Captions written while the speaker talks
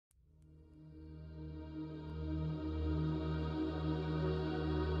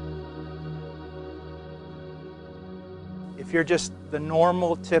if you're just the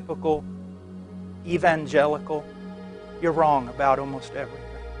normal, typical evangelical, you're wrong about almost everything.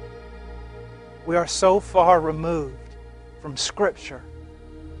 We are so far removed from Scripture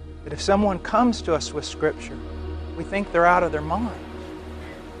that if someone comes to us with Scripture, we think they're out of their mind.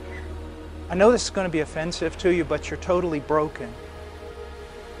 I know this is going to be offensive to you, but you're totally broken.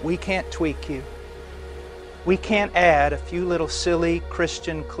 We can't tweak you. We can't add a few little silly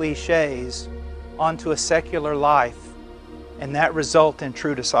Christian cliches onto a secular life and that result in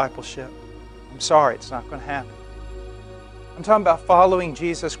true discipleship. I'm sorry, it's not going to happen. I'm talking about following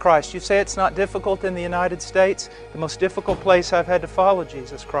Jesus Christ. You say it's not difficult in the United States. The most difficult place I've had to follow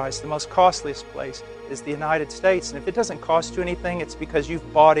Jesus Christ, the most costliest place, is the United States. And if it doesn't cost you anything, it's because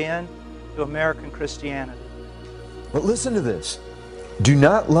you've bought in to American Christianity. But listen to this. Do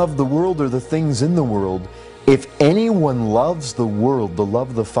not love the world or the things in the world. If anyone loves the world, the love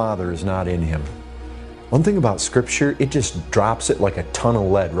of the Father is not in him. One thing about Scripture, it just drops it like a ton of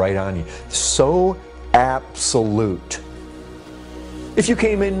lead right on you. So absolute. If you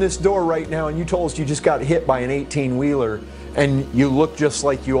came in this door right now and you told us you just got hit by an 18-wheeler and you look just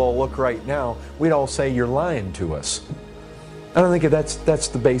like you all look right now, we'd all say you're lying to us. I don't think that's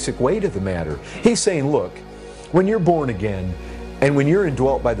the basic weight of the matter. He's saying, look, when you're born again and when you're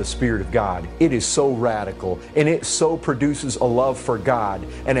indwelt by the Spirit of God, it is so radical and it so produces a love for God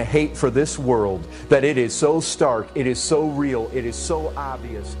and a hate for this world that it is so stark, it is so real, it is so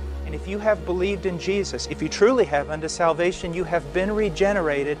obvious. And if you have believed in Jesus, if you truly have unto salvation, you have been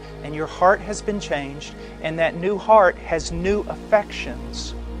regenerated and your heart has been changed, and that new heart has new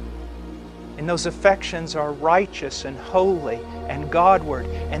affections. And those affections are righteous and holy and Godward,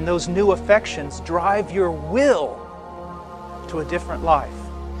 and those new affections drive your will to a different life.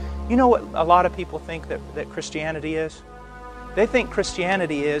 You know what a lot of people think that Christianity is? They think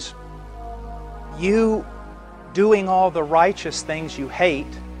Christianity is you doing all the righteous things you hate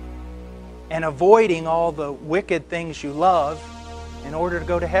and avoiding all the wicked things you love in order to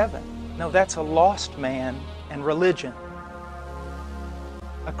go to heaven. No, that's a lost man and religion.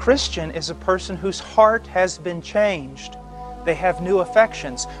 A Christian is a person whose heart has been changed. They have new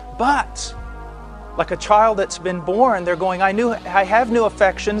affections. But, like a child that's been born, they're going, I have new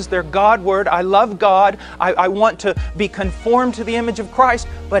affections, they're Godward, I love God, I want to be conformed to the image of Christ,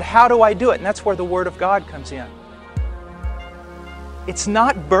 but how do I do it? And that's where the Word of God comes in. It's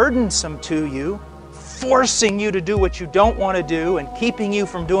not burdensome to you, forcing you to do what you don't want to do and keeping you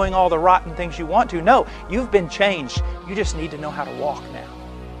from doing all the rotten things you want to. No, you've been changed. You just need to know how to walk now.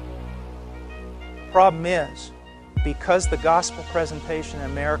 Problem is, because the gospel presentation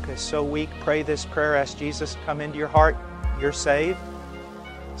in America is so weak, pray this prayer, ask Jesus to come into your heart, you're saved.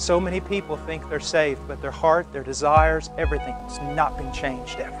 So many people think they're saved, but their heart, their desires, everything has not been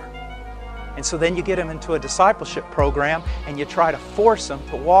changed ever. And so then you get them into a discipleship program and you try to force them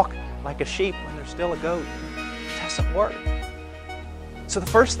to walk like a sheep when they're still a goat. It doesn't work. So the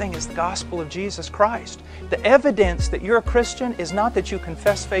first thing is the gospel of Jesus Christ. The evidence that you're a Christian is not that you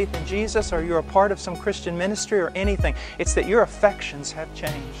confess faith in Jesus or you're a part of some Christian ministry or anything. It's that your affections have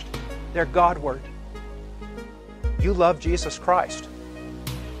changed. They're Godward. You love Jesus Christ.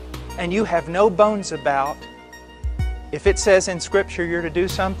 And you have no bones about, if it says in Scripture you're to do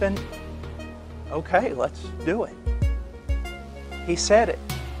something, okay, let's do it. He said it.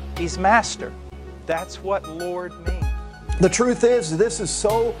 He's master. That's what Lord means. The truth is, this is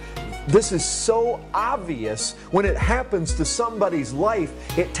so obvious when it happens to somebody's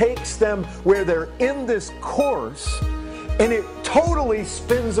life. It takes them where they're in this course and it totally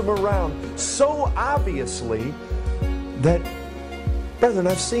spins them around so obviously that, brethren,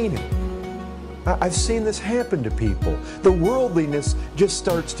 I've seen it. I've seen this happen to people. The worldliness just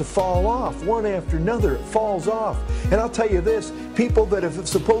starts to fall off. One after another, it falls off. And I'll tell you this, people that have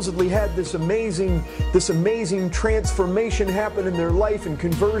supposedly had this amazing transformation happen in their life and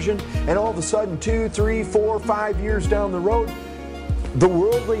conversion, and all of a sudden 2, 3, 4, 5 years down the road, the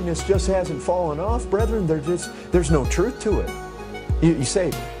worldliness just hasn't fallen off, brethren. There's no truth to it. You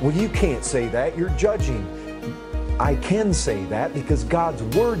say, well, you can't say that. You're judging. I can say that because God's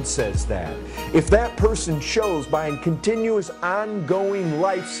Word says that. If that person shows by a continuous ongoing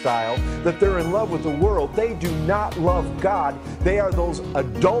lifestyle that they're in love with the world, they do not love God. They are those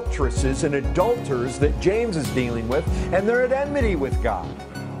adulteresses and adulterers that James is dealing with, and they're at enmity with God.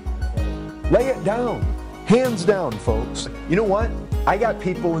 Lay it down. Hands down, folks. You know what? I got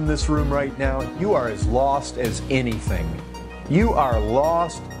people in this room right now. You are as lost as anything. You are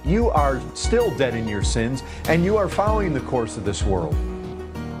lost, you are still dead in your sins, and you are following the course of this world.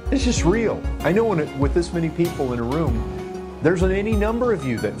 It's just real. I know with this many people in a room, there's any number of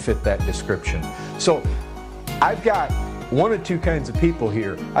you that fit that description. So I've got one of two kinds of people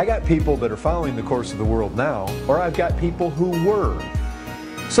here. I got people that are following the course of the world now, or I've got people who were.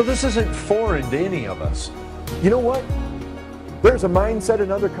 So this isn't foreign to any of us. You know what? There's a mindset in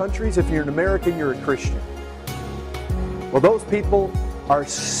other countries, if you're an American, you're a Christian. Well, those people are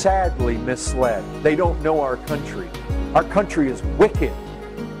sadly misled. They don't know our country. Our country is wicked.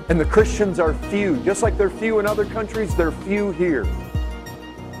 And the Christians are few. Just like they're few in other countries, they're few here.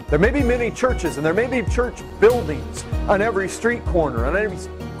 There may be many churches, and there may be church buildings on every street corner, on every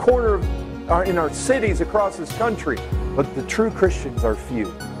corner in our cities across this country, but the true Christians are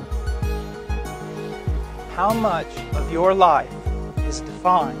few. How much of your life is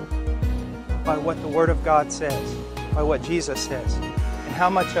defined by what the Word of God says, by what Jesus says, and how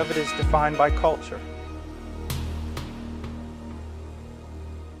much of it is defined by culture?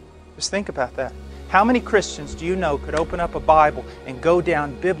 Just think about that. How many Christians do you know could open up a Bible and go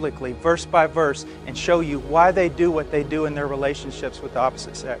down biblically, verse by verse, and show you why they do what they do in their relationships with the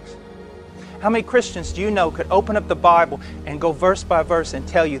opposite sex? How many Christians do you know could open up the Bible and go verse by verse and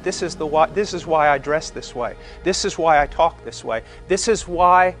tell you, this is why I dress this way, this is why I talk this way, this is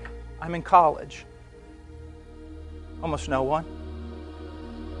why I'm in college? Almost no one.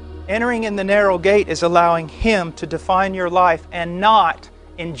 Entering in the narrow gate is allowing Him to define your life and not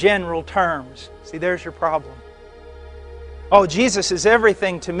in general terms. See, there's your problem. Oh, Jesus is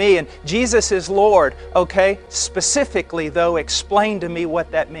everything to me and Jesus is Lord. Okay, specifically though, explain to me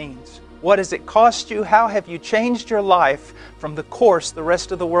what that means. What does it cost you? How have you changed your life from the course the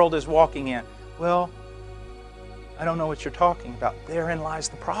rest of the world is walking in? Well, I don't know what you're talking about. Therein lies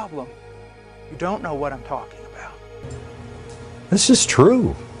the problem. You don't know what I'm talking about. This is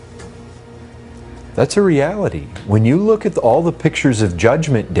true. That's a reality. When you look at all the pictures of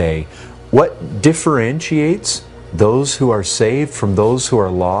Judgment Day, what differentiates those who are saved from those who are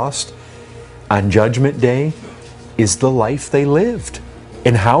lost on Judgment Day is the life they lived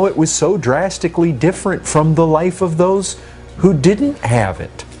and how it was so drastically different from the life of those who didn't have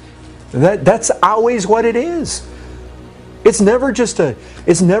it. That's always what it is. It's never just a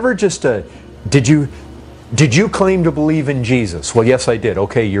did you claim to believe in Jesus? Well, yes, I did.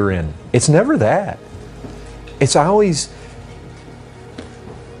 Okay, you're in. It's never that. It's always,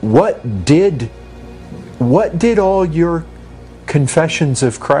 what did all your confessions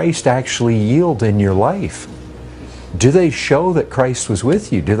of Christ actually yield in your life? Do they show that Christ was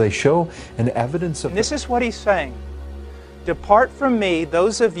with you? Do they show an evidence of... And this is what He's saying. Depart from me,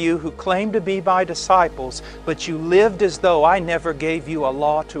 those of you who claim to be my disciples, but you lived as though I never gave you a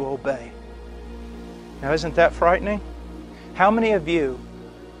law to obey. Now, isn't that frightening? How many of you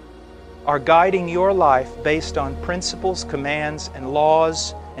are guiding your life based on principles, commands, and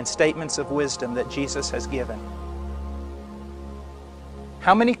laws and statements of wisdom that Jesus has given?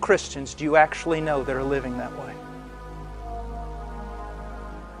 How many Christians do you actually know that are living that way?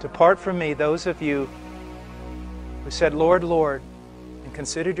 Depart from me, those of you who said, Lord, Lord, and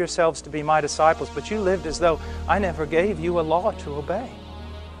considered yourselves to be my disciples, but you lived as though I never gave you a law to obey.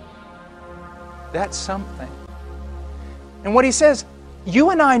 That's something. And what He says,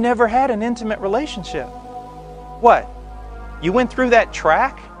 you and I never had an intimate relationship. What? You went through that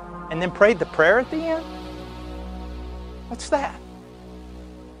track and then prayed the prayer at the end? What's that?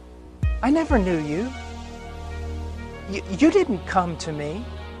 I never knew you. You didn't come to me,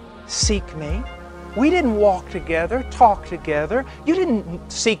 seek me. We didn't walk together, talk together. You didn't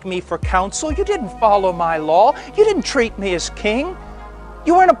seek me for counsel. You didn't follow my law. You didn't treat me as king.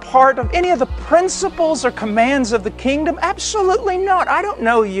 You weren't a part of any of the principles or commands of the kingdom. Absolutely not. I don't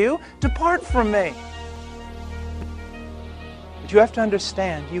know you. Depart from me. But you have to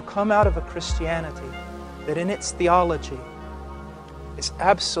understand, you come out of a Christianity that in its theology is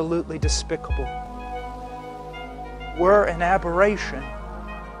absolutely despicable. We're an aberration.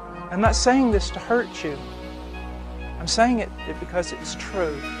 I'm not saying this to hurt you. I'm saying it because it's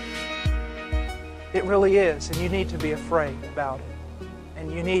true. It really is, and you need to be afraid about it.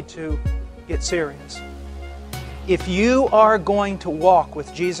 And you need to get serious. If you are going to walk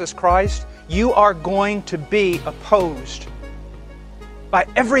with Jesus Christ, you are going to be opposed by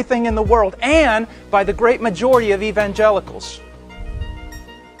everything in the world and by the great majority of evangelicals.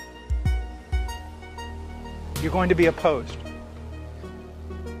 You're going to be opposed.